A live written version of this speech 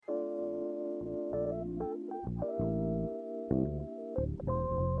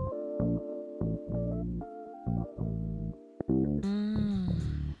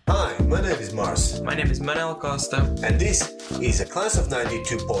My name is Mars. My name is Manel Costa. And this is a Class of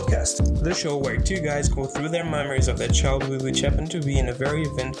 92 podcast. The show where two guys go through their memories of their childhood, which happened to be in a very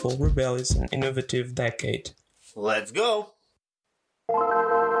eventful, rebellious, and innovative decade. Let's go!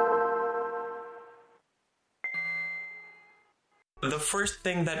 The first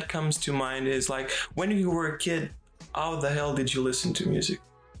thing that comes to mind is like, when you were a kid, how the hell did you listen to music?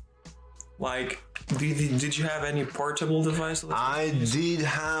 Like, did you have any portable device? I did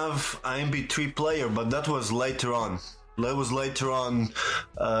have an MP3 player, but that was later on. That was later on,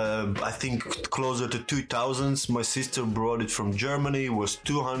 I think closer to 2000s. My sister brought it from Germany. It was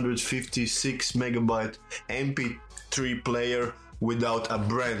 256 megabyte MP3 player without a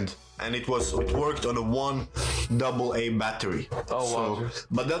brand. And it worked on a 1 AA battery. Oh, wow.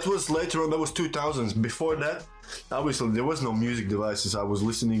 But that was later on, that was 2000s. Before that, obviously, there was no music devices. I was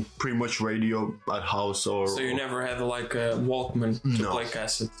listening pretty much radio at house or... So you never had like a Walkman to play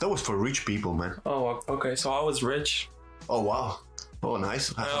cassettes? That was for rich people, man. Oh, okay. So I was rich. Oh, wow. Oh,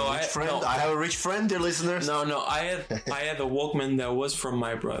 nice. I have a rich friend, dear listeners. No. I had a Walkman that was from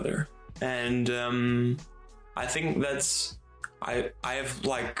my brother. And I think that's... I have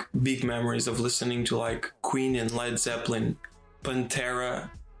like big memories of listening to like Queen and Led Zeppelin,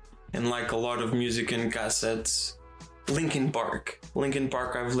 Pantera, and like a lot of music in cassettes. Linkin Park,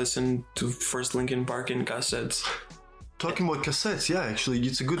 I've listened to first Linkin Park in cassettes. Talking about cassettes, yeah, actually,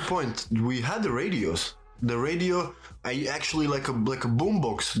 it's a good point. We had the radios. The radio, I actually like a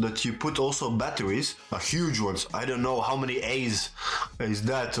boombox that you put also batteries, huge ones. I don't know how many A's is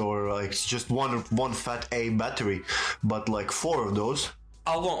that, or like it's just one fat A battery, but like 4 of those.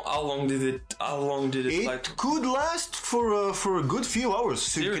 How long did it It like? could last for a good few hours.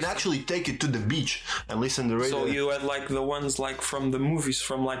 So Seriously? you can actually take it to the beach and listen to the radio. So you had like the ones like from the movies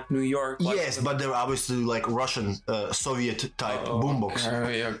from like New York. Like Yes, but they're obviously like Russian, Soviet type boombox.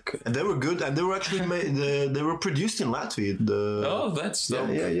 Okay. And they were good, and they were actually they were produced in Latvia. That's dope.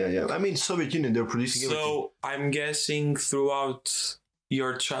 Yeah. I mean, Soviet Union, they're producing everything. So I'm guessing throughout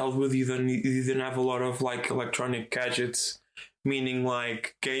your childhood, you didn't have a lot of like electronic gadgets. Meaning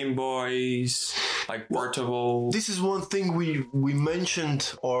like Game Boys, like portable. This is one thing we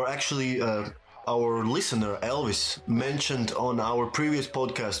mentioned, or actually our listener Elvis mentioned on our previous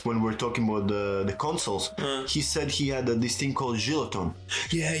podcast when we were talking about the consoles. He said he had this thing called Giloton.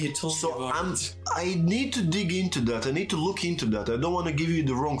 Yeah, you told me about it. I need to dig into that. I need to look into that. I don't want to give you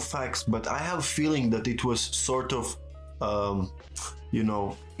the wrong facts, but I have a feeling that it was sort of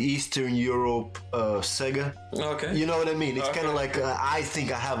Eastern Europe Sega. Okay. You know what I mean? It's kind of like, I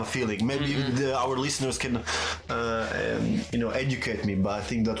think I have a feeling. Maybe our listeners can, educate me, but I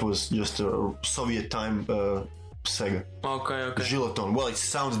think that was just a Soviet time Sega. Okay. Giloton. Well, it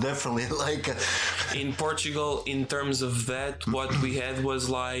sounds definitely like... In Portugal, in terms of that, what we had was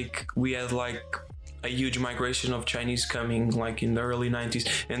like, a huge migration of Chinese coming like in the early 90s,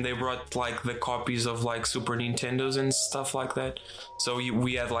 and they brought like the copies of like Super Nintendos and stuff like that. So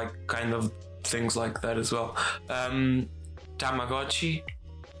we had like kind of things like that as well. Tamagotchi.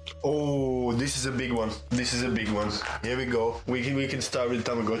 Oh, this is a big one. Here we go. We can start with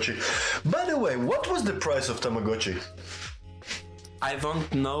Tamagotchi. By the way, what was the price of Tamagotchi? I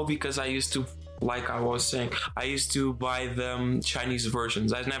don't know, because I used to, like I was saying, I used to buy the Chinese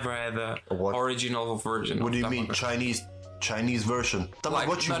versions. I never had the original version. What do you mean, Chinese version?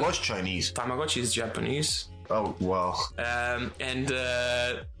 Tamagotchi was Chinese. Tamagotchi is Japanese. Oh, wow. And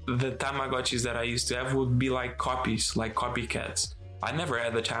the Tamagotchis that I used to have would be like copies, like copycats. I never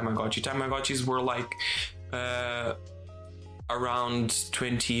had the Tamagotchi. Tamagotchis were like around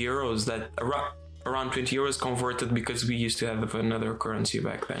 20 euros. Around 20 euros converted, because we used to have another currency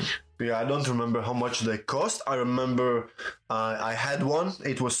back then. Yeah, I don't remember how much they cost. I remember I had one.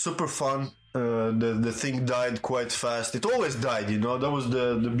 It was super fun. The thing died quite fast. It always died, That was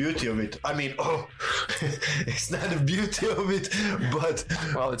the beauty of it. I mean, it's not the beauty of it, but...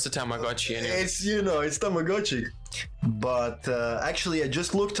 Well, it's a Tamagotchi anyway. It's Tamagotchi. But actually, I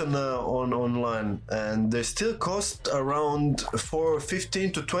just looked online, and they still cost around for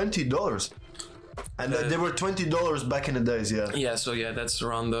 $15 to $20. And they were $20 back in the days, yeah. Yeah, so yeah, that's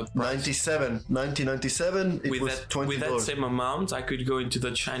around the price. 1997, it was $20. With that same amount, I could go into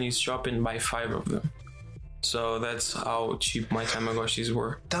the Chinese shop and buy 5 of them. So that's how cheap my Tamagotchis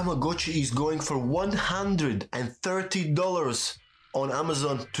were. Tamagotchi is going for $130 on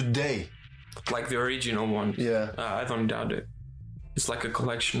Amazon today. Like the original one. Yeah. I don't doubt it. It's like a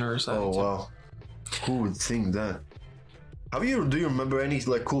collection or something. Oh, wow. Who would think that? Do you remember any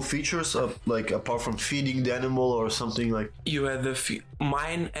like cool features like apart from feeding the animal or something like? You had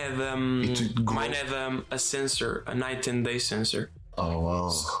mine had a sensor, a night and day sensor. Oh,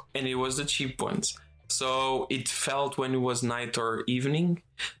 wow. and it was the cheap ones. So it felt when it was night or evening.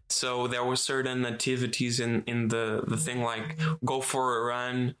 So there were certain activities in the thing, like go for a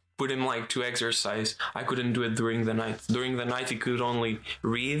run, put him like to exercise. I couldn't do it during the night. During the night, he could only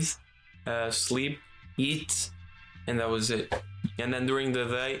read, sleep, eat, and that was it. And then during the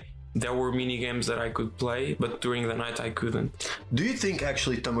day, there were mini games that I could play, but during the night I couldn't. Do you think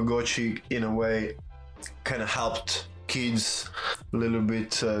actually Tamagotchi, in a way, kind of helped kids a little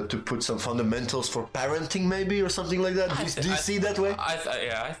bit to put some fundamentals for parenting, maybe, or something like that? Do you see that way?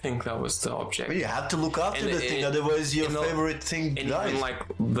 I think that was the object. But you have to look after the thing, otherwise your favorite thing and dies. even like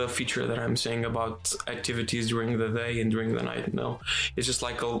the feature that I'm saying about activities during the day and during the night, no, it's just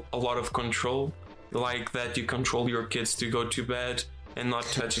like a lot of control, like that you control your kids to go to bed and not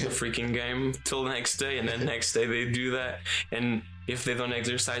touch the freaking game till the next day, and then next day they do that, and if they don't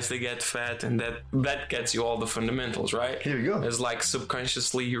exercise they get fat, and that gets you all the fundamentals, right? Here we go. It's like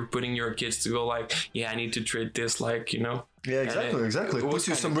subconsciously you're putting your kids to go like, yeah, I need to treat this like, you know. Yeah, exactly. It puts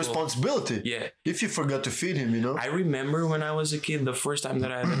you some responsibility. Yeah. If you forgot to feed him, you know. I remember when I was a kid, the first time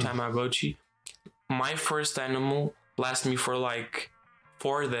that I had a Tamagotchi, my first animal lasted me for like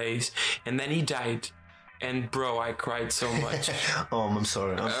 4 days, and then he died. And bro, I cried so much. Oh, I'm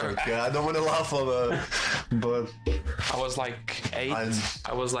sorry. Yeah, I don't want to laugh, but I was like 8.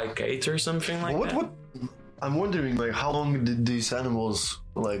 I was like 8 or something like that. What? I'm wondering, like, how long did these animals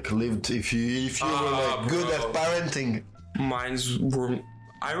like lived? If you were like good at parenting. Mine's were.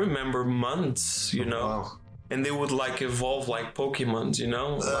 I remember months, you know. Wow. And they would like evolve like Pokemons, you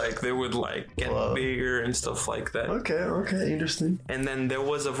know, like they would like get bigger and stuff like that. Okay, interesting. And then there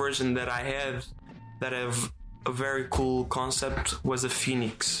was a version that I had that have a very cool concept, was a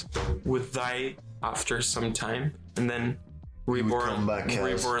phoenix, would die after some time and then reborn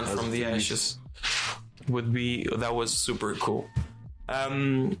from the ashes. That was super cool.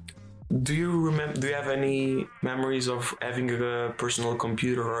 Do you have any memories of having a personal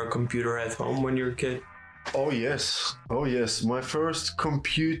computer or a computer at home when you were a kid? Oh yes. My first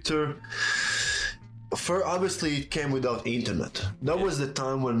computer. Obviously, it came without internet. That was the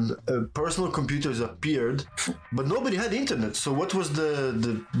time when personal computers appeared, but nobody had internet. So what was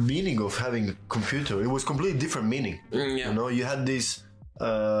the meaning of having a computer? It was completely different meaning. You know, you had these,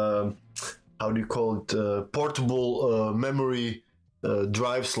 how do you call it, portable memory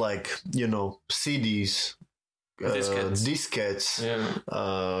drives, like, you know, CDs, diskettes.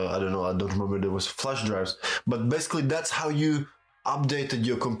 I don't know, I don't remember, there was flash drives. But basically, that's how you updated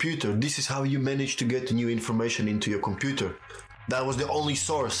your computer. This is how you managed to get new information into your computer. That was the only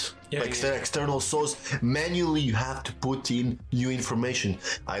source, external source. Manually, you have to put in new information.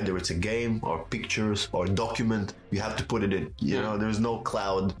 Either it's a game or pictures or document. You have to put it in. You know, there's no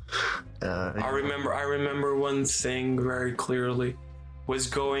cloud. I remember one thing very clearly was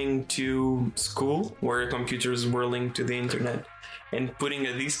going to school where computers were linked to the internet and putting a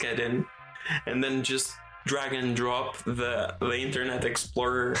diskette in, and then just drag and drop the Internet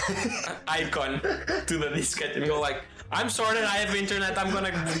Explorer icon to the diskette and go like, I'm sorted, I have internet, I'm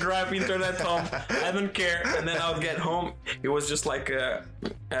gonna grab internet home, I don't care. And then I'll get home. It was just like a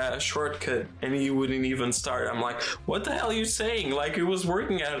shortcut, and he wouldn't even start. I'm like, what the hell are you saying? Like, it was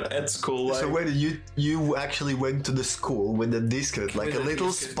working at school. Like, so wait, you actually went to the school with the diskette, like a little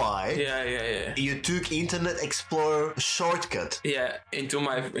diskette. Spy. Yeah. You took Internet Explorer shortcut. Yeah, and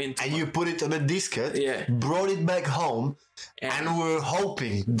you put it on a diskette. Yeah. Brought it back home, and we're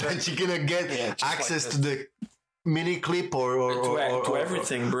hoping that you're gonna get access to the mini clip or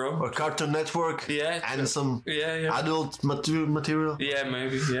everything, bro, or Cartoon Network, and some adult material. Yeah,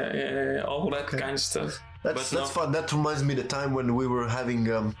 maybe, all that kind of stuff. That's fun. That reminds me of the time when we were having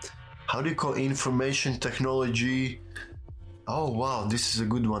how do you call information technology? Oh wow, this is a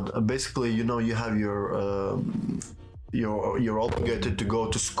good one. Basically, you know, you have you're obligated to go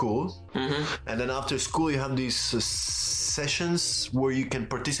to school, and then after school you have these sessions where you can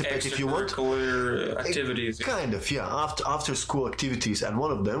participate if you want. Extracurricular activities. Kind of, yeah. After school activities, and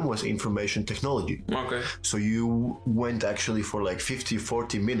one of them was information technology. Okay. So you went actually for like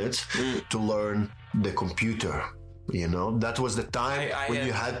 40 minutes to learn the computer. You know, that was the time when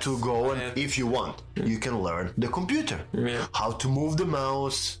you had to go, and if you want, you can learn the computer. Yeah. How to move the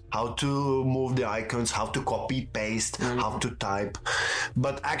mouse, how to move the icons, how to copy, paste, how to type.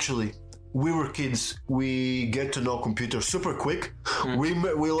 But actually, we were kids. We get to know computers super quick. We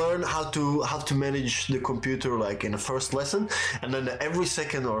learn how to manage the computer like in the first lesson, and then every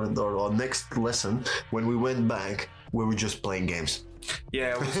second or next lesson, when we went back, we were just playing games.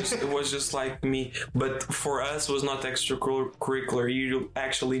 Yeah, it was just like me. But for us, it was not extracurricular. You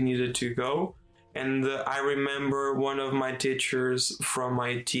actually needed to go And I remember one of my teachers from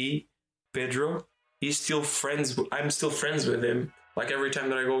IT, Pedro. I'm still friends with him. Like every time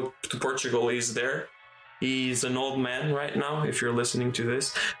that I go to Portugal, he's there. He's an old man right now, if you're listening to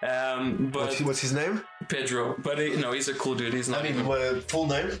this. But What's his name? Pedro. But he's a cool dude. He's not Full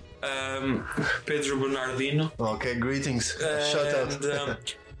name? Pedro Bernardino. Okay, greetings. Shout out. And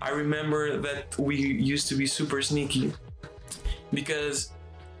I remember that we used to be super sneaky because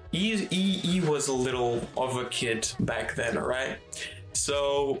he was a little of a kid back then, right?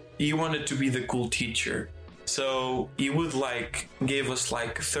 So he wanted to be the cool teacher. So he would give us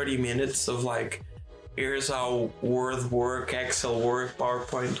 30 minutes of here's how Word work, Excel work,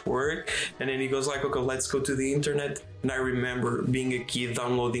 PowerPoint work. And then he goes okay, let's go to the internet. And I remember being a kid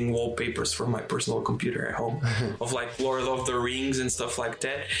downloading wallpapers from my personal computer at home of Lord of the Rings and stuff like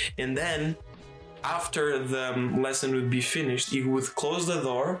that. And then after the lesson would be finished, he would close the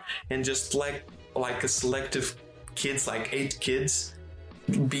door and just like a selective kids, 8 kids,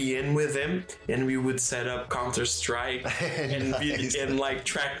 be in with him, and we would set up Counter-Strike and Nice. and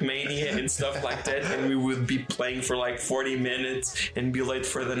Trackmania and stuff like that, and we would be playing for 40 minutes and be late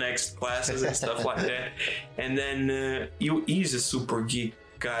for the next classes and stuff like that. And then he's a super geek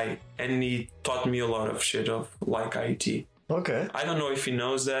guy, and he taught me a lot of shit of IT. Okay. I don't know if he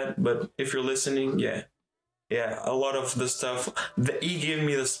knows that, but if you're listening, yeah, a lot of the stuff he gave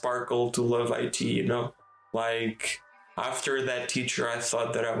me the sparkle to love IT, After that teacher, I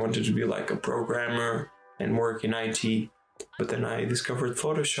thought that I wanted to be a programmer and work in IT. But then I discovered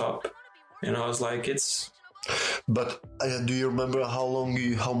Photoshop, and I was it's... But do you remember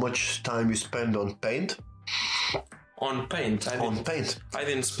how much time you spend on Paint? On Paint. I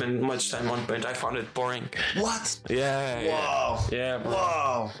didn't spend much time on Paint. I found it boring. What? Yeah. Wow. Yeah, bro.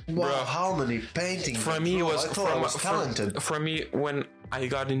 Wow. Bro. How many paintings? For me, it was... I thought I was talented. For me, when I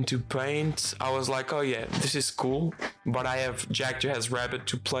got into Paint, I was oh yeah, this is cool. But I have Jack Jazz Rabbit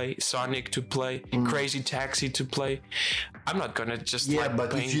to play, Sonic to play, Crazy Taxi to play. I'm not gonna just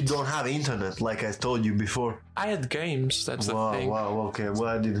but Paint. if you don't have internet, like I told you before. I had games, that's the thing. Wow, okay.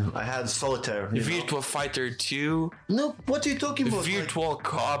 Well, I had Solitaire. Virtua Fighter 2. No, what are you talking about? Virtual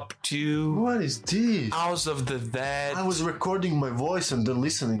Cop 2. What is this? House of the Dead. I was recording my voice and then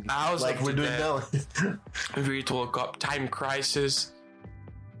listening. House like of we're the doing Dead. now. Virtual Cop, Time Crisis.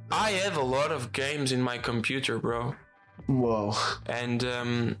 I have a lot of games in my computer, bro. Wow. And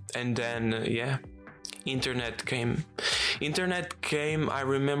then internet came. I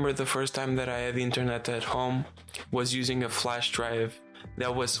remember the first time that I had internet at home was using a flash drive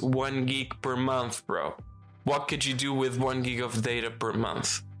that was 1 gig per month, bro. What could you do with 1 gig of data per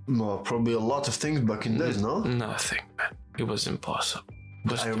month? Well, probably a lot of things back in days, no? Nothing, man. It was impossible.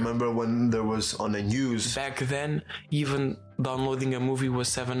 I remember when there was on the news. Back then, even downloading a movie was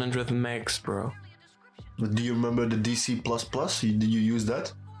 700 megs, bro. Do you remember the DC++? Did you use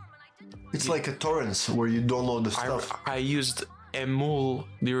that? It's like a torrents where you download the stuff. I used Emul.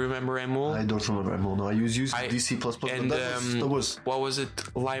 Do you remember Emul? I don't remember Emul. No, I used DC++. And but that was what was it?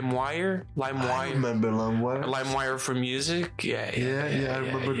 LimeWire? I remember LimeWire. LimeWire for music? Yeah, I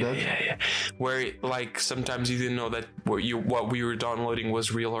remember that. Yeah. Where sometimes you didn't know that what we were downloading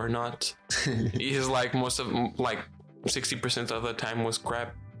was real or not. It's most of 60% of the time was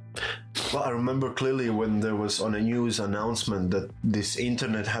crap. Well, I remember clearly when there was on a news announcement that this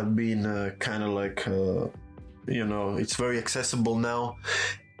internet had been it's very accessible now,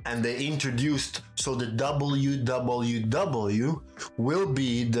 and they introduced the www will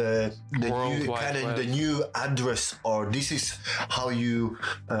be the new address, or this is how you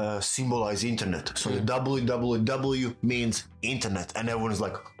symbolize internet. So the www means internet, and everyone's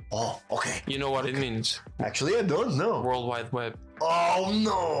like, oh, okay. You know what it means? Actually, I don't know. World Wide Web. Oh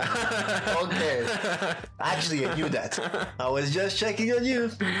no! Okay. Actually, I knew that. I was just checking on you.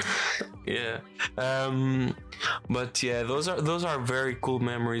 Yeah. But yeah, those are very cool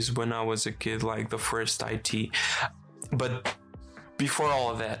memories when I was a kid, the first IT. But before all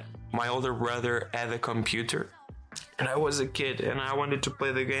of that, my older brother had a computer. And I was a kid, and I wanted to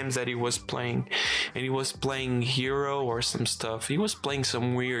play the games that he was playing. And he was playing Hero or some stuff. He was playing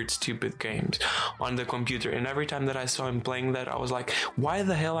some weird, stupid games on the computer. And every time that I saw him playing that, I was like, why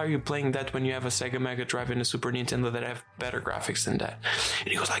the hell are you playing that when you have a Sega Mega Drive and a Super Nintendo that have better graphics than that? And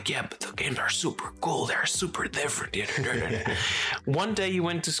he was like, yeah, but the games are super cool. They're super different. One day he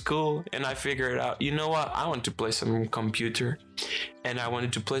went to school, and I figured out, you know what? I want to play some computer. And I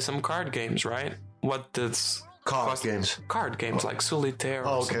wanted to play some card games, right? What does... Card games like Solitaire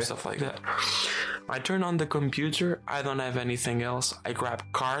or some stuff like that. I turn on the computer, I don't have anything else. I grab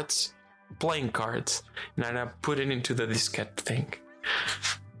playing cards, and I put it into the diskette thing.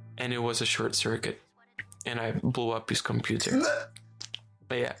 and it was a short circuit, and I blew up his computer.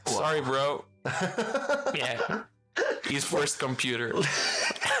 But yeah, sorry, bro. Yeah, his first computer.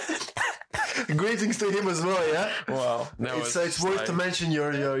 Greetings to him as well, yeah? Wow. It's worth to mention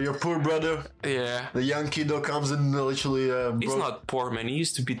your poor brother. Yeah. The young kiddo comes and literally... He's not poor, man. He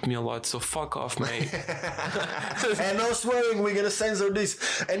used to beat me a lot, so fuck off, mate. And no swearing, we're gonna censor this.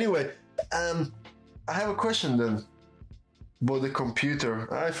 Anyway, I have a question then. About the computer.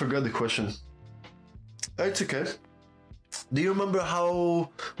 I forgot the question. It's okay. Do you remember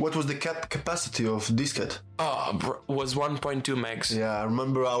what was the capacity of diskette? Was 1.2 megs. Yeah, I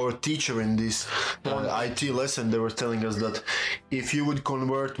remember our teacher in this IT lesson, they were telling us that if you would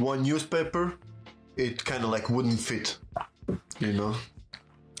convert one newspaper, it kind of like wouldn't fit, you know?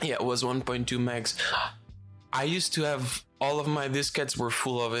 Yeah, it was 1.2 megs. I used to have, all of my diskettes were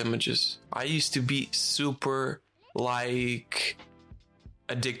full of images. I used to be super, like,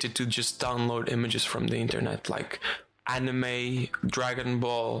 addicted to just download images from the internet, like anime, Dragon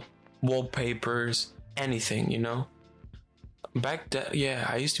Ball, wallpapers, anything, you know? Back then, yeah,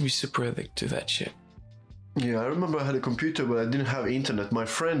 I used to be super addicted to that shit. Yeah, I remember I had a computer, but I didn't have internet. My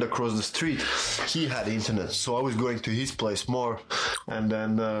friend across the street, he had internet, so I was going to his place more. And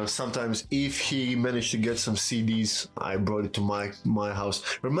then sometimes, if he managed to get some CDs, I brought it to my house.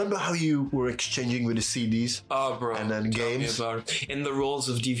 Remember how you were exchanging with the CDs? Oh, bro. And then games. Tell me about it. In the roles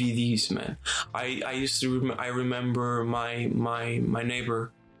of DVDs, man. I used to. I remember my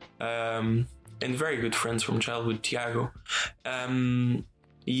neighbor, and very good friends from childhood, Tiago.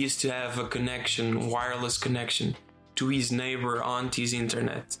 He used to have a connection, wireless connection, to his neighbor auntie's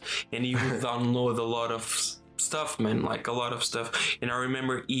internet, and he would download a lot of stuff, man, like a lot of stuff. And I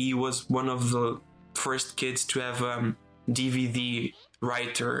remember he was one of the first kids to have DVD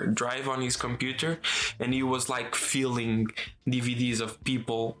writer drive on his computer, and he was like filling DVDs of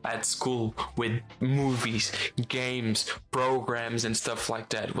people at school with movies, games, programs, and stuff like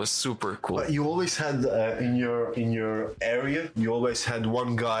that. It was super cool. You always had in your area, you always had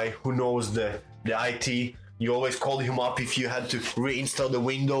one guy who knows the IT. You always called him up if you had to reinstall the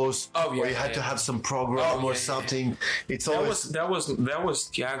Windows, or you had to have some program or something. Yeah. It's always that was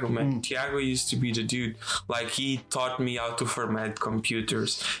Tiago, man. Tiago used to be the dude. Like, he taught me how to format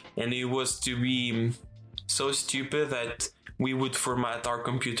computers, and it was to be so stupid that we would format our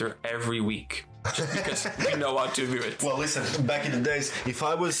computer every week. Just because we know how to do it. Well, listen, back in the days, if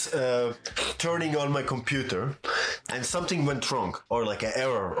I was turning on my computer and something went wrong, or like an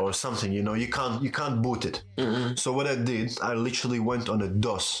error or something, you know, you can't boot it. Mm-hmm. So what I did, I literally went on a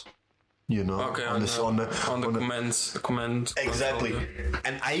DOS, you know, on the command. Exactly.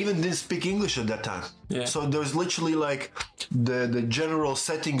 And I even didn't speak English at that time. Yeah. So there's literally like the general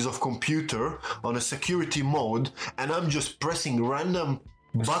settings of computer on a security mode, and I'm just pressing random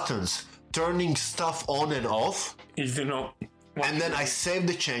buttons, turning stuff on and off. You know. And then I save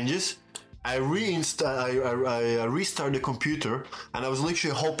the changes. I restart the computer, and I was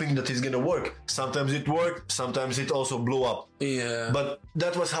literally hoping that it's gonna work. Sometimes it worked, sometimes it also blew up. Yeah. But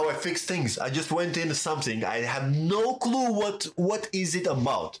that was how I fixed things. I just went into something. I had no clue what is it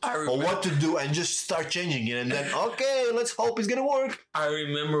about or what to do, and just start changing it. And then, okay, let's hope it's gonna work. I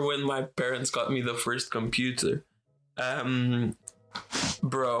remember when my parents got me the first computer.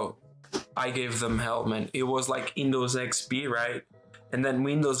 Bro, I gave them hell, man. It was like Windows XP, right? And then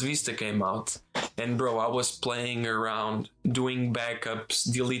Windows Vista came out. And bro, I was playing around, doing backups,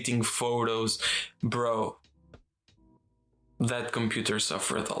 deleting photos. Bro, that computer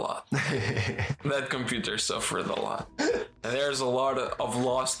suffered a lot. That computer suffered a lot. And there's a lot of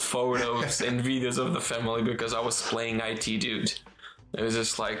lost photos and videos of the family because I was playing IT, dude. It was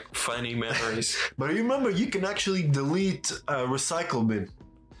just like funny memories. But remember, you can actually delete a recycle bin.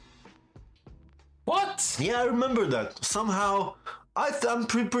 What? Yeah, I remember that. Somehow, I'm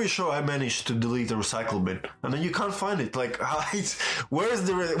pretty sure I managed to delete the recycle bin, and then you can't find it. Like, where's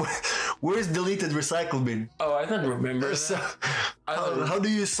deleted recycle bin? Oh, I don't remember. So, how do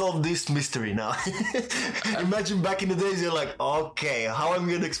you solve this mystery now? Imagine back in the days, you're like, okay, how am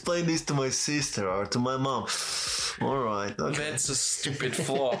I gonna explain this to my sister or to my mom? All right. Okay. That's a stupid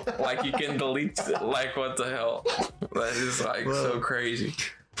flaw. Like, you can delete. Like, what the hell? That is like so crazy.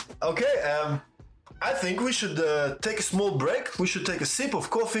 Okay. I think we should take a small break. We should take a sip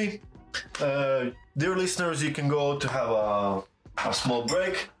of coffee. Dear listeners, you can go to have a small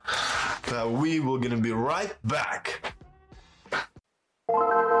break. We will gonna be right back.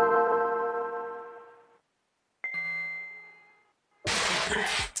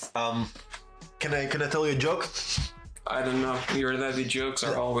 Can I tell you a joke? I don't know. Your daddy jokes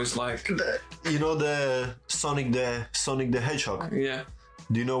are always like, You know the Sonic the Hedgehog? yeah.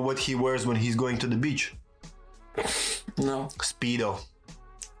 Do you know what he wears when he's going to the beach? No. Speedo.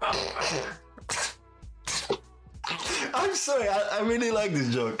 I'm sorry, I really like this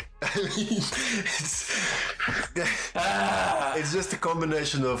joke. I mean, it's just a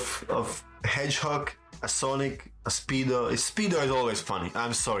combination of Hedgehog, a Sonic, a Speedo. Speedo is always funny.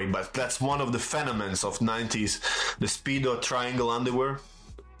 I'm sorry, but that's one of the phenomena of 90s. The Speedo triangle underwear.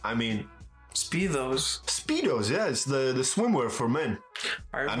 I mean... Speedos, yeah, it's the swimwear for men.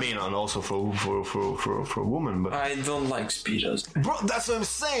 I mean, and also for women, but I don't like Speedos. Bro, that's what I'm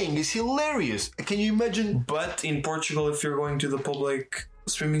saying. It's hilarious. Can you imagine? But in Portugal, if you're going to the public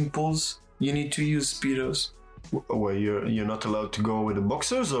swimming pools, you need to use Speedos. Well, you're not allowed to go with the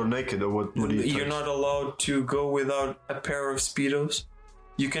boxers or naked, or what do you? You're not allowed to go without a pair of Speedos.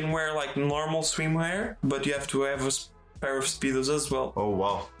 You can wear like normal swimwear, but you have to have a pair of Speedos as well. Oh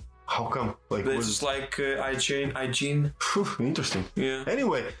wow. How come? Like it's like hygiene. Interesting. Yeah.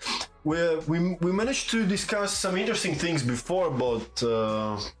 Anyway, we managed to discuss some interesting things before about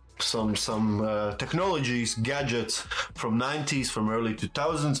some technologies, gadgets from 90s, from early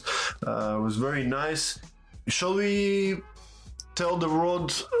 2000s. It was very nice. Shall we tell the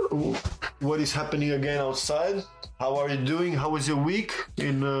road what is happening again outside? How are you doing? How was your week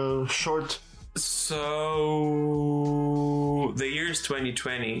in short? So the year is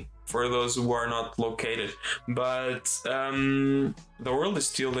 2020 for those who are not located, but the world is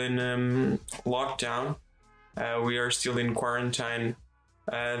still in lockdown. We are still in quarantine.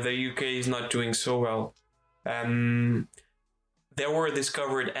 The UK is not doing so well. There were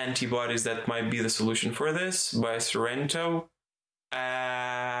discovered antibodies that might be the solution for this by Sorrento.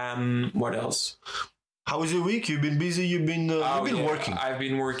 What else? How was your week? You've been busy. You've been working. I've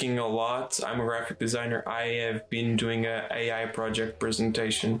been working a lot. I'm a graphic designer. I have been doing an AI project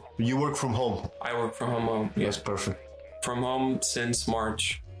presentation. You work from home? I work from home. Yeah. That's perfect. From home since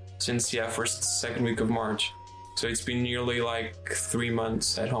March. Second week of March. So it's been nearly like 3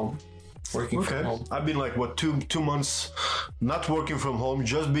 months at home. Working from home. I've been like, two months not working from home,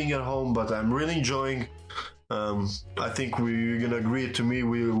 just being at home, but I'm really enjoying. I think we're gonna agree to me.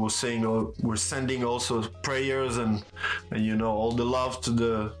 We're sending also prayers and all the love to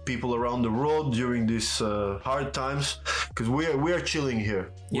the people around the world during these hard times, because we are chilling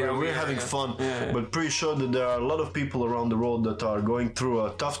here. We're having fun, but pretty sure that there are a lot of people around the world that are going through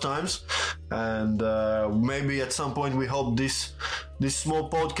tough times, and maybe at some point we hope this small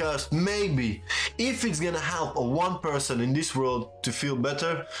podcast, maybe if it's gonna help one person in this world to feel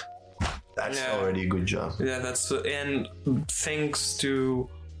better. That's already a good job. Yeah, and thanks to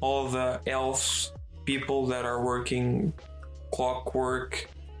all the health people that are working clockwork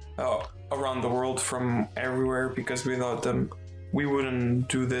around the world from everywhere, because without them, we wouldn't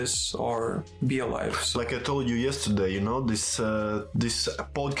do this or be alive. So. Like I told you yesterday, this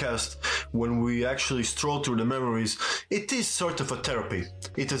podcast, when we actually stroll through the memories, it is sort of a therapy.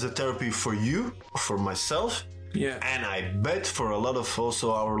 It is a therapy for you, for myself. Yeah, and I bet for a lot of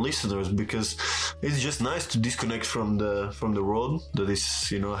also our listeners, because it's just nice to disconnect from the world that is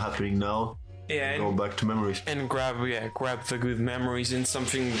happening now. Yeah, go back to memories and grab the good memories in some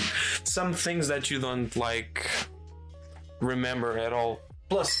things that you don't like remember at all.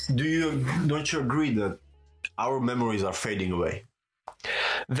 Plus, don't you agree that our memories are fading away?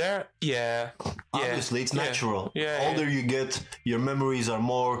 Obviously, it's natural. Older you get, your memories are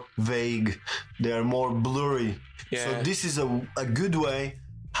more vague, they are more blurry. So this is a good way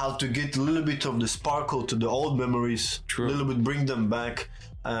how to get a little bit of the sparkle to the old memories. True. A little bit bring them back,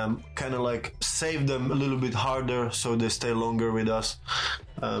 kind of like save them a little bit harder so they stay longer with us.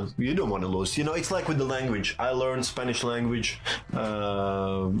 You don't want to lose. It's like with the language. I learned Spanish language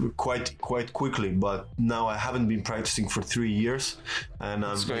quite quickly, but now I haven't been practicing for 3 years, and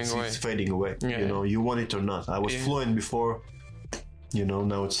it's fading away. You want it or not. I was fluent before.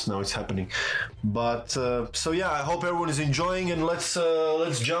 Now it's happening. But I hope everyone is enjoying, and let's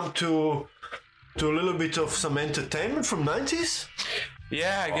jump to a little bit of some entertainment from 90s.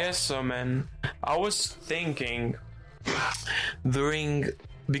 Yeah, I guess so, man. I was thinking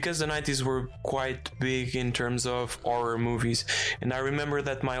because the 90s were quite big in terms of horror movies, and I remember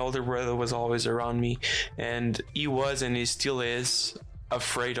that my older brother was always around me, and he was and he still is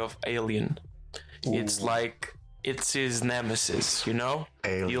afraid of Alien. Ooh. It's his nemesis, Alien.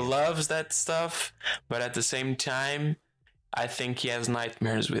 He loves that stuff, but at the same time, I think he has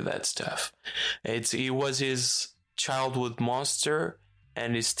nightmares with that stuff. He was his childhood monster,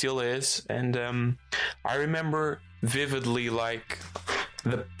 and he still is. And I remember vividly like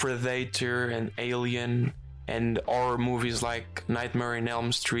the Predator and Alien and horror movies like Nightmare on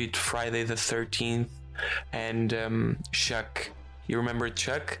Elm Street, Friday the 13th, and Chuck. You remember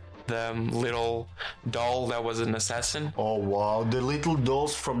Chuck, the little doll that was an assassin? Oh wow, the little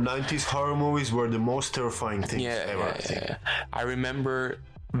dolls from 90s horror movies were the most terrifying things ever. I think. Yeah. I remember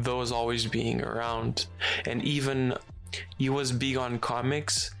those always being around, and even he was big on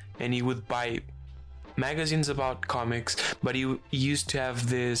comics, and he would buy magazines about comics, but he used to have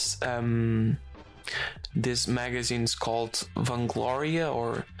this magazines called Vangloria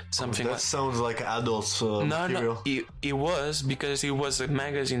or something. That sounds like adults material. No, it was, because it was a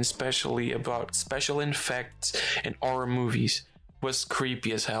magazine especially about special effects and horror movies. It was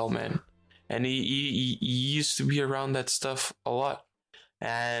creepy as hell, man. And he used to be around that stuff a lot.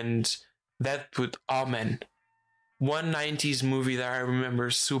 And that would, oh man, one 90s movie that I remember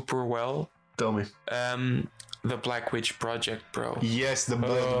super well. Tell me. The Black Witch Project, bro. Yes, the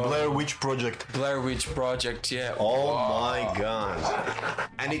Blair Witch Project. Blair Witch Project, yeah. Oh my god!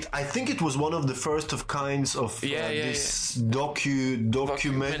 And I think it was one of the first of kinds of this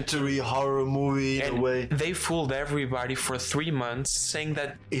documentary horror movie in a way. They fooled everybody for 3 months, saying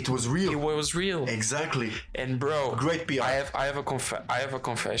that it was real. It was real. Exactly. And bro, great PR. I have a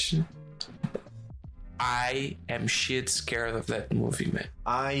confession. I am shit scared of that movie, man.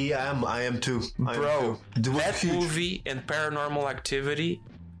 I am too. Bro, that movie and Paranormal Activity,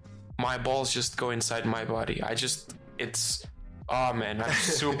 my balls just go inside my body. Oh man, I'm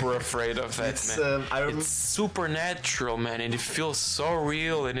super afraid of that, man. It's supernatural, man, and it feels so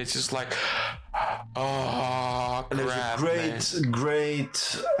real, and it's just like, oh crap, there's a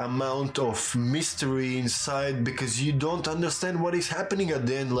great amount of mystery inside, because you don't understand what is happening at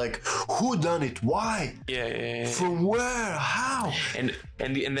the end. Like, who done it? Why? Yeah. From where? How? And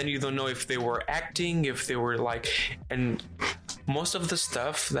then you don't know if they were acting, if they were like, and most of the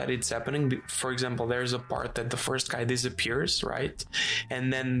stuff that it's happening, for example, there's a part that the first guy disappears, right?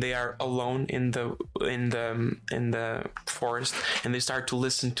 And then they are alone in the forest, and they start to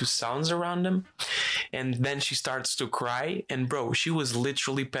listen to sounds around them, and then she starts to cry, and bro, she was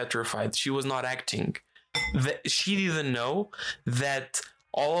literally petrified. She was not acting. She didn't know that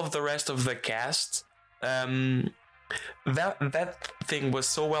all of the rest of the cast, that thing was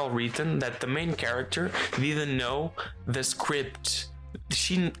so well written that the main character didn't know the script.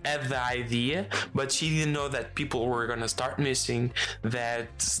 She had the idea, but she didn't know that people were gonna start missing,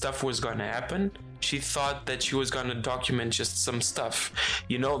 that stuff was gonna happen. She thought that she was gonna document just some stuff,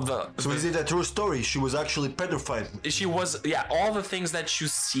 So is it a true story? She was actually petrified. She was, yeah. All the things that you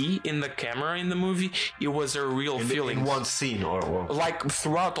see in the camera in the movie, it was her real feeling. In one scene, or like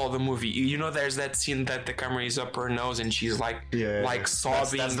throughout all the movie. There's that scene that the camera is up her nose and she's like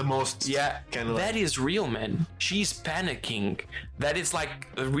sobbing. That's the most. Yeah, that is real, man. She's panicking. That is like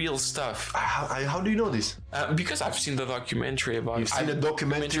real stuff. How do you know this? Because I've seen the documentary about. You've seen a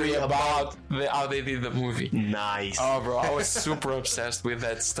documentary about how they did the movie. Nice. Oh, bro, I was super obsessed with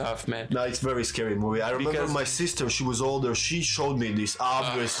that stuff, man. No, it's a very scary movie. I remember my sister, she was older, she showed me this.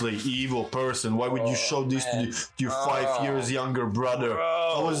 Obviously, evil person. Why would you show this to your 5 years younger brother?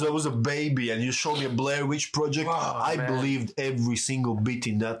 I was a baby, and you showed me a Blair Witch Project. I believed every single bit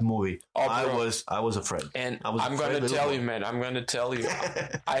in that movie. I was afraid. And I'm gonna tell you, man.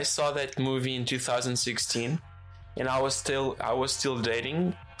 I saw that movie in 2016, and I was still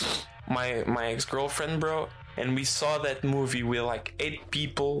dating my ex-girlfriend, bro, and we saw that movie with like 8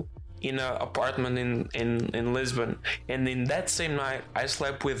 people in an apartment in Lisbon, and in that same night I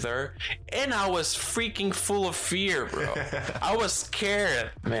slept with her, and I was freaking full of fear, bro. I was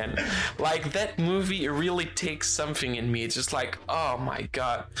scared, man. Like, that movie really takes something in me. It's just like, oh my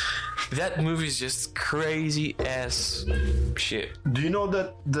god, that movie is just crazy as shit. Do you know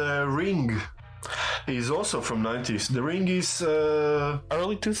that The Ring is also from 90s? The Ring is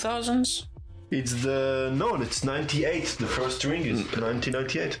early 2000s. It's 98. The first Ring is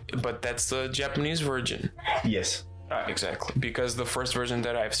 1998. But that's the Japanese version. Yes. Exactly. Because the first version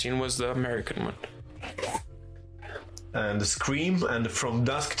that I've seen was the American one. And the Scream and From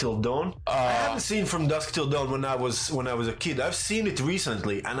Dusk Till Dawn. I haven't seen From Dusk Till Dawn when I was a kid. I've seen it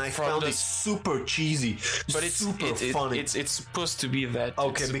recently, and I found it super cheesy, but it's super funny. It's supposed to be that.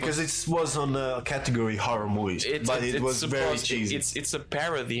 Okay, because it was on a category horror movies, but it was very cheesy. It's a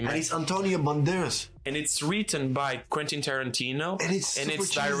parody, man. And it's Antonio Banderas. And it's written by Quentin Tarantino. And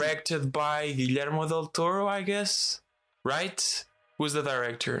it's directed by Guillermo del Toro, I guess. Right? Who's the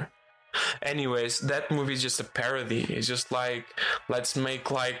director? Anyways, that movie is just a parody. It's just like, let's make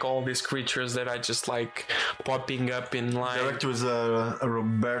like all these creatures that are just like popping up in line. The director is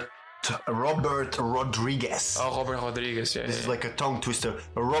Robert Rodriguez. Oh, Robert Rodriguez, yeah. This is like a tongue twister.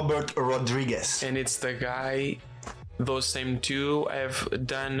 Robert Rodriguez. And it's the guy. Those same two have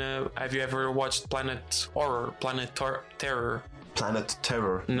done. Have you ever watched Planet Terror? Planet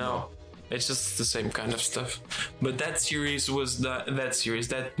Terror. No, it's just the same kind of stuff. But that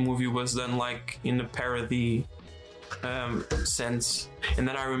movie was done like in a parody sense. And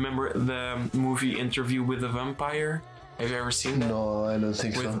then I remember the movie Interview with the Vampire. Have you ever seen that? No, I don't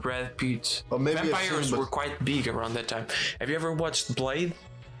think With so. Brad Pitt. Or maybe I've Vampires seen, but- were quite big around that time. Have you ever watched Blade,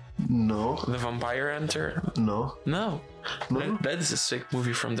 No, the Vampire Hunter? no. No. That is a sick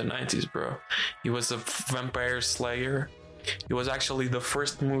movie from the 90s, bro. He was a vampire slayer. It was actually the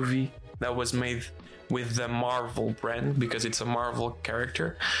first movie that was made with the Marvel brand because it's a Marvel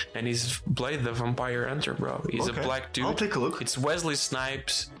character, and he's Blade the Vampire Hunter, bro. He's Okay. a black dude. I'll take a look. It's Wesley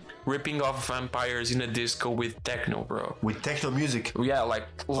Snipes ripping off vampires in a disco with techno, bro. With techno music. Yeah, like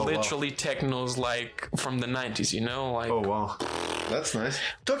wow. literally technos like from the 90s, you know? Like Oh wow, that's nice.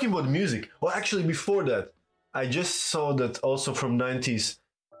 Talking about music. Well, actually, before that, I just saw that also from 90s.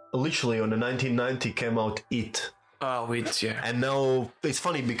 Literally on the 1990 came out It. oh, it's yeah. And now it's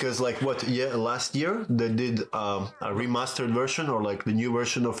funny because last year they did a remastered version or like the new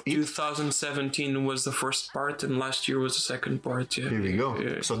version of It. 2017 was the first part and last year was the second part, yeah. Here we go.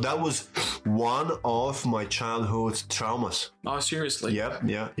 Yeah. So that was one of my childhood traumas. Oh, seriously? Yeah.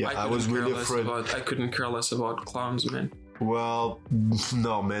 I couldn't was care really less afraid. I couldn't care less about clowns, man. Well,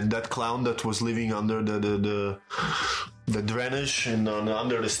 no, man, that clown that was living under the drainage and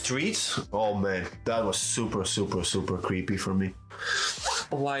under the streets. Oh man, that was super creepy for me.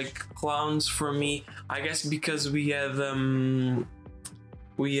 Like clowns for me, I guess because we had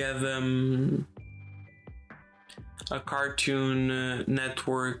a Cartoon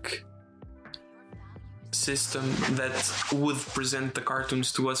Network system that would present the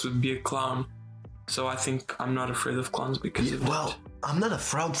cartoons to us would be a clown. So I think I'm not afraid of clowns because of Well, I'm not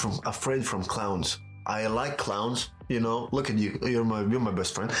afraid from clowns. I like clowns, you know. Look at you, you're my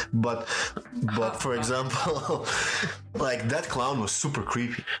best friend. But for example, like that clown was super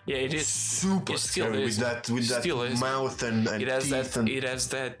creepy. that. Yeah, it is. Super It still scary is. with that Still is. mouth and It has teeth that. and It has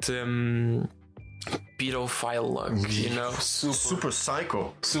that pedophile look, you know. super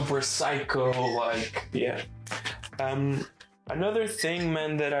psycho. Super psycho, like, yeah. Another thing,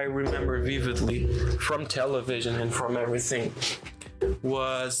 man, that I remember vividly from television and from everything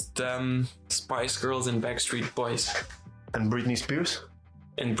was the Spice Girls and Backstreet Boys And Britney Spears.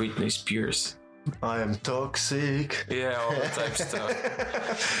 and Britney Spears. I am toxic. Yeah, all that type of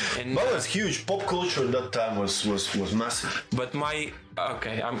stuff. And That was huge. Pop culture at that time was massive. but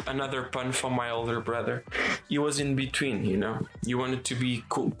I'm another pun from my older brother. He was in between, you know. He wanted to be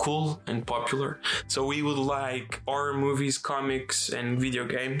cool and popular, so we would like horror movies, comics, and video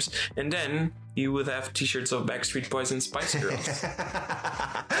games, and then he would have T-shirts of Backstreet Boys and Spice Girls.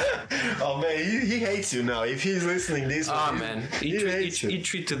 Oh man, he hates you now. If he's listening this one, Ah man, he hates you. he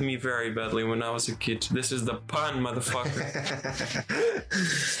treated me very badly when I was a kid. This is the pun, motherfucker.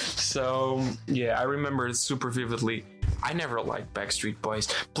 So yeah, I remember it super vividly. I never liked Backstreet Boys.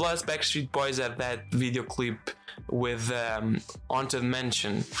 Plus, Backstreet Boys had that video clip with Haunted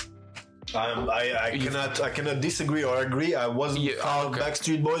Mansion. I cannot disagree or agree. I wasn't Yeah, fan of okay.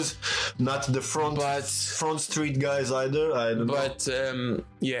 Backstreet Boys, not the front street guys either. I don't know. But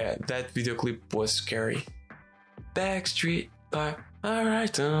yeah, that video clip was scary. Backstreet Boy,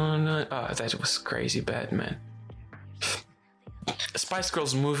 alright, that was crazy bad, man. Spice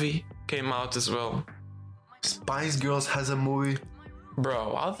Girls movie came out as well. Spice Girls has a movie.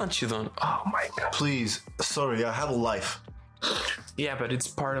 Bro, how don't you don't? Oh my god. Please, sorry, I have a life. Yeah, but it's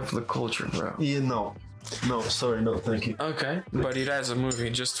part of the culture, bro. Yeah, no, sorry, no, thank you. Okay, but it has a movie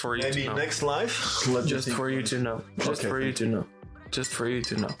just for you Maybe to know. next life. Let me Just think. for you to know. Just Okay, for you thank to know. Just for you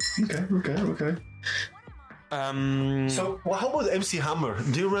to know. Okay. So, well, how about MC Hammer?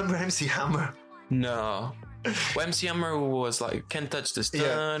 Do you remember MC Hammer? No. Well, MC Hammer was like, can't touch this.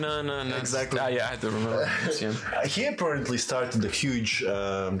 Yeah, No. exactly. Ah, yeah, I do remember MC Hammer. He apparently started the huge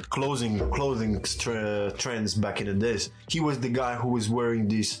clothing trends back in the days. He was the guy who was wearing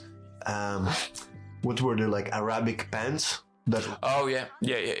these, what were they, like Arabic pants that Oh, yeah.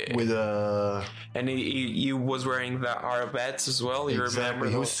 with And he was wearing the Arabats as well. You exactly. remember?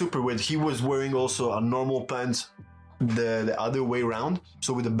 He was super weird. He was wearing also a normal pants, the other way around,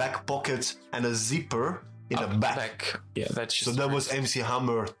 so with a back pocket and a zipper in the back. Yeah, that's just. So that was MC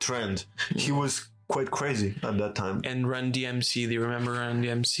Hammer trend. He was quite crazy at that time. And Run DMC. Do you remember Run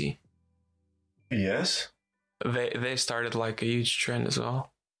DMC? Yes. They started like a huge trend as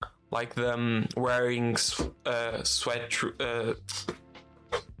well. Like them wearing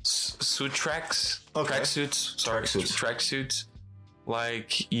suit tracks. Okay. Tracksuits. Sorry, Tracksuits. tracksuits.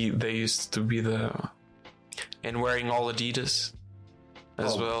 Like they used to be and wearing all Adidas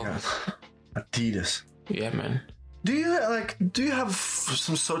as well. God. Adidas. Yeah, man. Do you have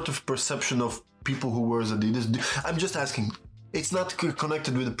some sort of perception of people who wears Adidas? I'm just asking. It's not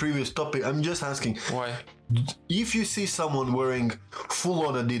connected with the previous topic. I'm just asking. Why? If you see someone wearing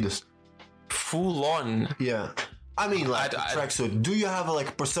full-on Adidas, Full on. yeah, I mean like a tracksuit. Do you have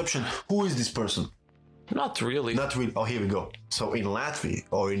like perception? Who is this person? Not really. Not really. Oh, here we go. So in Latvia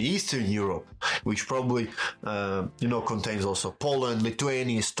or in Eastern Europe, which probably contains also Poland,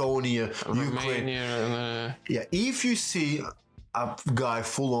 Lithuania, Estonia, Ukraine. Romania. Yeah, if you see a guy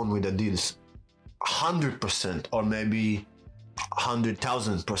full on with Adidas, 100% or maybe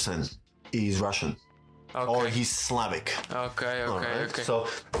 100,000% is Russian. Okay. Or he's Slavic. Okay. Okay. So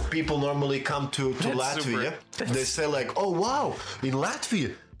people normally come to That's Latvia. super. They say like, oh wow, in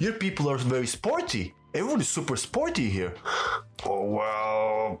Latvia, your people are very sporty. Everyone is super sporty here. Oh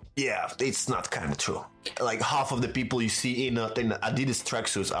well, yeah, it's not kind of true. Like half of the people you see in Adidas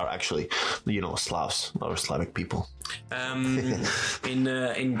tracksuits are actually, Slavs or Slavic people.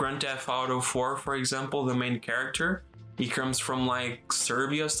 In Grand Theft Auto 4, for example, the main character, he comes from like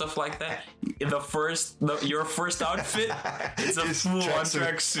Serbia, stuff like that. Your first outfit is a full-on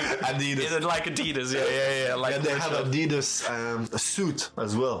tracksuit. Adidas. Like Adidas, yeah. Like They have Adidas suit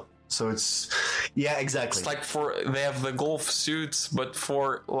as well. So exactly. It's like they have the golf suits, but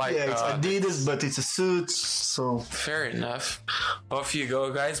for like it's Adidas, but it's a suit. So fair enough. Off you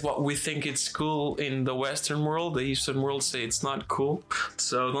go, guys. What we think it's cool in the Western world, the Eastern world say it's not cool.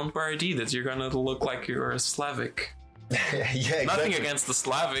 So don't wear Adidas. You're gonna look like you're a Slavic. yeah, exactly. Nothing against the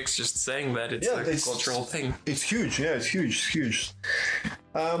Slavics, just saying that it's a cultural thing. It's huge. Yeah, it's huge.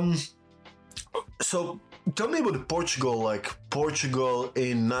 So tell me about Portugal. Like Portugal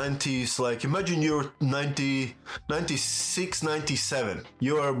in 90s. Like imagine you're 96, 97.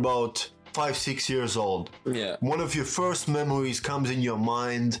 You are about 5-6 years old. Yeah. One of your first memories comes in your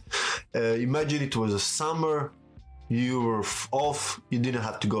mind. Imagine it was a summer. You were off. You didn't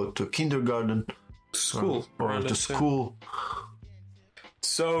have to go to kindergarten. School. Or to school.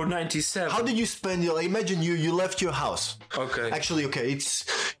 So 97. How did you spend your? Imagine you left your house. Okay. Actually, okay,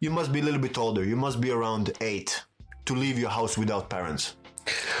 you must be a little bit older. You must be around 8 to leave your house without parents.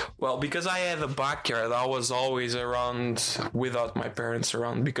 Well, because I had a backyard, I was always around without my parents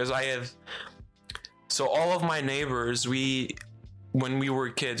around. Because so all of my neighbors, when we were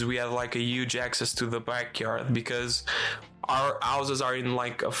kids, we had like a huge access to the backyard because our houses are in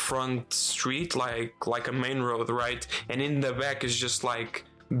like a front street, like a main road, right? And in the back is just like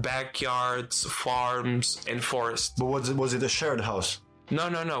backyards, farms, and forest. But was it a shared house? No.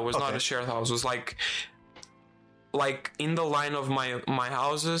 It was not a shared house. It was like in the line of my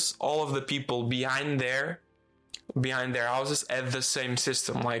houses, all of the people behind their houses had the same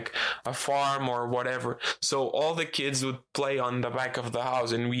system, like a farm or whatever. So all the kids would play on the back of the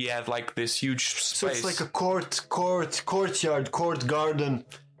house, and we had like this huge space. So it's like a courtyard, court garden.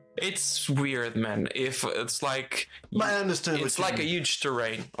 It's weird, man. If it's like, But I understand. it's like a huge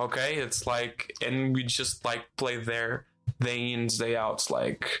terrain. Okay, it's like, and we just like play there day in, day out,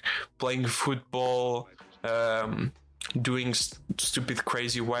 like playing football, doing stupid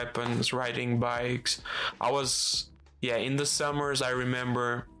crazy weapons, riding bikes. In the summers I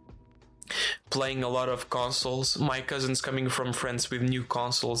remember playing a lot of consoles. My cousins coming from friends with new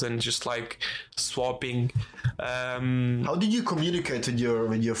consoles and just like swapping. How did you communicate with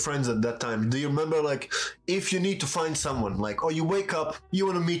your friends at that time? Do you remember, like, if you need to find someone, like, you wake up, you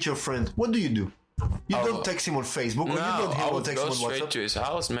want to meet your friend, what do? You don't text him on Facebook, or you don't I would text go him on straight WhatsApp? to his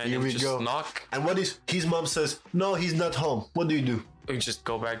house, man. Here and we just go. knock. And what is his mom says? No, he's not home. What do? You just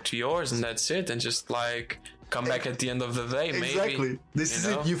go back to yours, and that's it, and just like come back at the end of the day. Maybe. Exactly. This is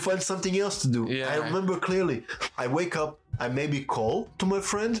it. You find something else to do. Yeah. I remember clearly. I wake up. I maybe call to my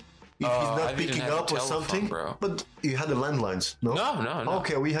friend if he's I not didn't picking have a up or telephone, something. bro. But you had the landlines, no? No.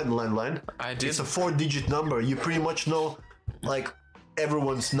 Okay, we had a landline. I did. It's a 4-digit number. You pretty much know, like,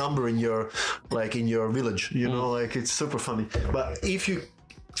 everyone's number in your village. You know, like, it's super funny. But if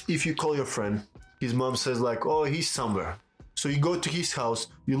you call your friend, his mom says like, oh, he's somewhere. So you go to his house.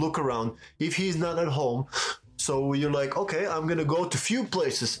 You look around. If he's not at home. So you're like, okay, I'm gonna go to few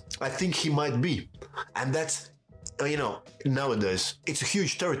places I think he might be. And that's, nowadays, it's a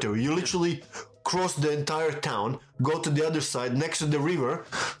huge territory. You literally cross the entire town, go to the other side, next to the river.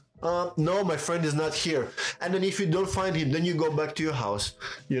 No, my friend is not here. And then if you don't find him, then you go back to your house,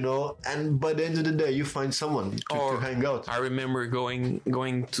 and by the end of the day, you find someone to hang out. I remember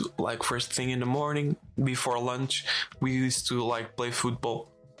going to like first thing in the morning before lunch, we used to like play football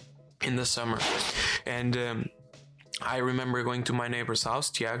in the summer. And I remember going to my neighbor's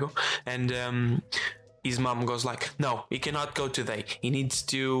house, Tiago, and his mom goes like, no, he cannot go today. He needs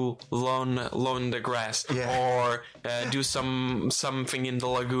to loan the grass or do something in the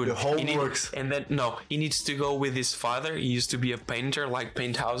lagoon. The homeworks. And then he needs to go with his father. He used to be a painter, like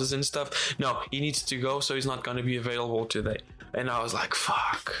paint houses and stuff. No, he needs to go, so he's not going to be available today. And I was like,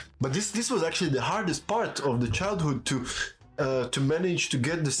 fuck. But this was actually the hardest part of the childhood to manage to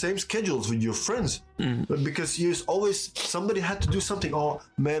get the same schedules with your friends, because somebody had to do something. Oh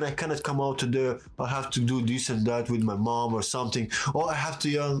man, I cannot come out today. I have to do this and that with my mom or something. Or I have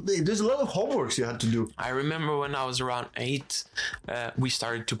to. There's a lot of homeworks you had to do. I remember when I was around 8, we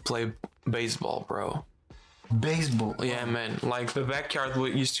started to play baseball, bro. Baseball. Yeah, man. Like the backyard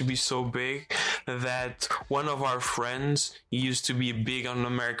used to be so big that one of our friends used to be big on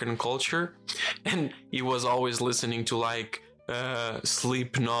American culture, and he was always listening to like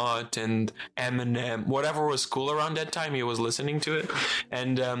Slipknot and Eminem, whatever was cool around that time. He was listening to it,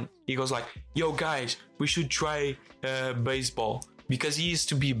 and he goes like, "Yo, guys, we should try baseball." Because he used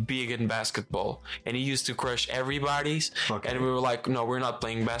to be big in basketball, and he used to crush everybody's. Okay. And we were like, "No, we're not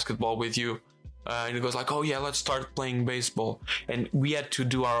playing basketball with you." And he goes like, "Oh yeah, let's start playing baseball." And we had to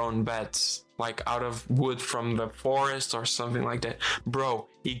do our own bats, like out of wood from the forest or something like that. Bro,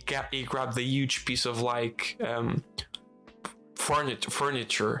 he grabbed a huge piece of like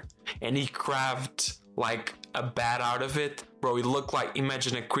furniture, and he carved like a bat out of it. Bro, it looked like,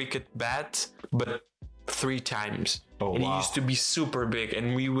 imagine a cricket bat, but 3 times. Oh, and wow. He used to be super big,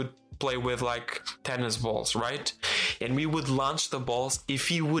 and we would play with like tennis balls, right? And we would launch the balls. If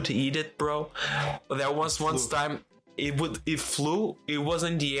he would eat it, bro, there was one time it flew, it was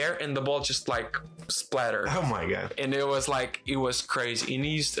in the air, and the ball just like splattered. Oh my god. And it was crazy. And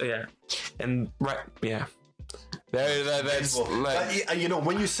he used to, and right, yeah. That's like,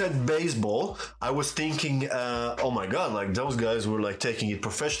 when you said baseball, I was thinking, oh my god, like those guys were like taking it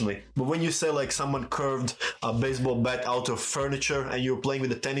professionally. But when you say like someone curved a baseball bat out of furniture and you were playing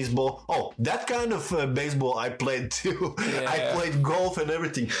with a tennis ball, that kind of baseball I played too. Yeah. I played golf and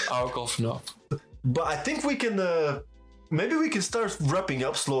everything. Golf, no. But I think we can. Maybe we can start wrapping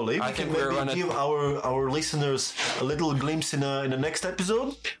up slowly. We can maybe give our listeners a little glimpse in the next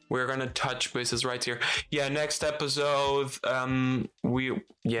episode. We're gonna touch bases right here. Yeah, next episode. I don't know.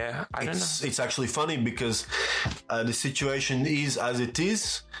 It's actually funny because the situation is as it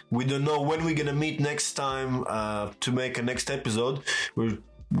is. We don't know when we're gonna meet next time to make a next episode.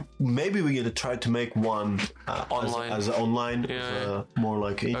 Maybe we're gonna try to make one online, as online, more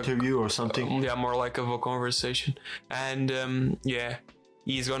like an interview or something. More like of a conversation. And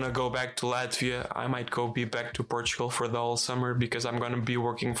he's gonna go back to Latvia. I might be back to Portugal for the whole summer because I'm gonna be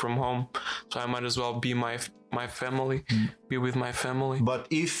working from home. So I might as well be my family, be with my family. But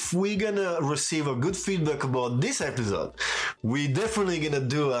if we're gonna receive a good feedback about this episode, we definitely gonna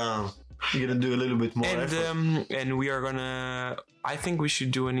do. You're gonna do a little bit more effort. And we are gonna. I think we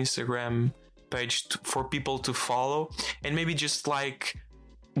should do an Instagram page for people to follow, and maybe just like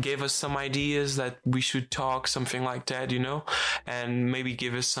give us some ideas that we should talk, something like that, and maybe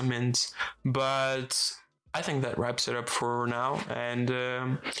give us some hints. But I think that wraps it up for now, and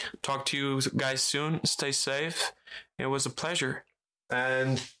talk to you guys soon. Stay safe. It was a pleasure.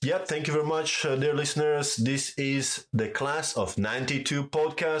 And thank you very much, dear listeners. This is the Class of 92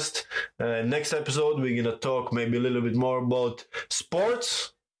 podcast. Next episode, we're going to talk maybe a little bit more about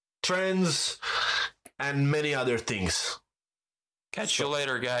sports, trends, and many other things. Catch you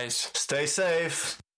later, guys. Stay safe.